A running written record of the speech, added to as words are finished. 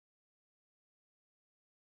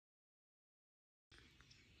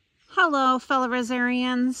Hello, fellow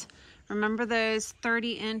rosarians. Remember those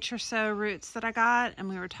 30-inch or so roots that I got and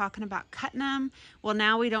we were talking about cutting them? Well,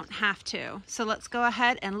 now we don't have to. So let's go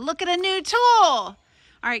ahead and look at a new tool. All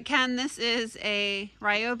right, Ken, this is a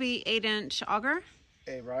RYOBI 8-inch auger.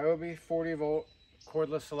 A RYOBI 40-volt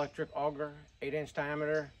cordless electric auger, 8-inch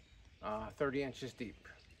diameter, 30 inches deep.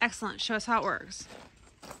 Excellent. Show us how it works.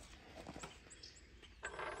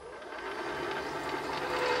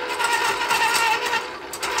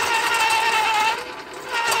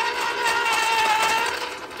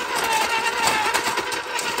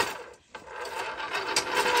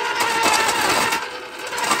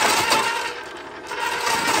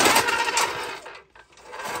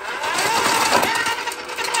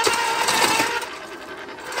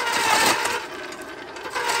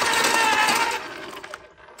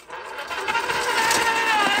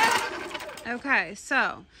 Okay,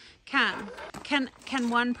 so can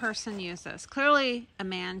one person use this? Clearly a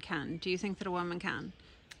man can. Do you think that a woman can?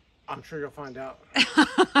 I'm sure you'll find out.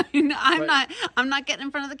 I'm not getting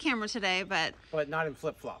in front of the camera today, but not in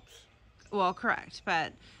flip-flops. Well, correct.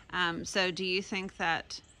 But so do you think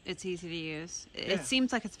that it's easy to use? Yeah. It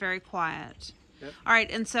seems like it's very quiet. Yep. All right,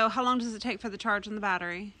 and so how long does it take for the charge on the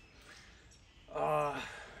battery? I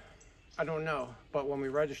don't know, but when we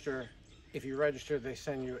register, if you register, they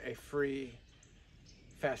send you a free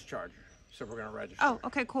fast charger. So we're going to register. Oh,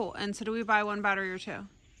 okay, cool. And so do we buy one battery or two?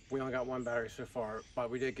 We only got one battery so far,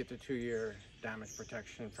 but we did get the 2-year damage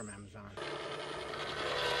protection from Amazon.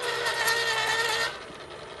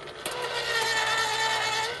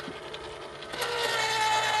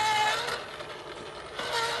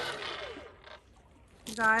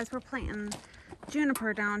 You guys, we're planting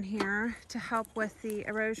juniper down here to help with the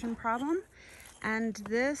erosion problem. And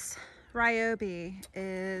this RYOBI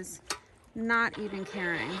is not even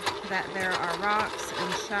caring that there are rocks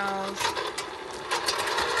and shells.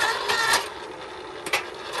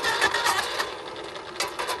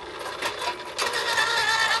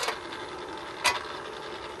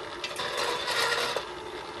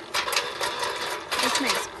 This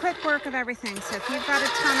makes quick work of everything. So if you've got a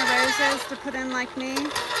ton of roses to put in like me,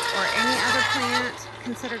 or any other plant,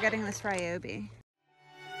 consider getting this RYOBI.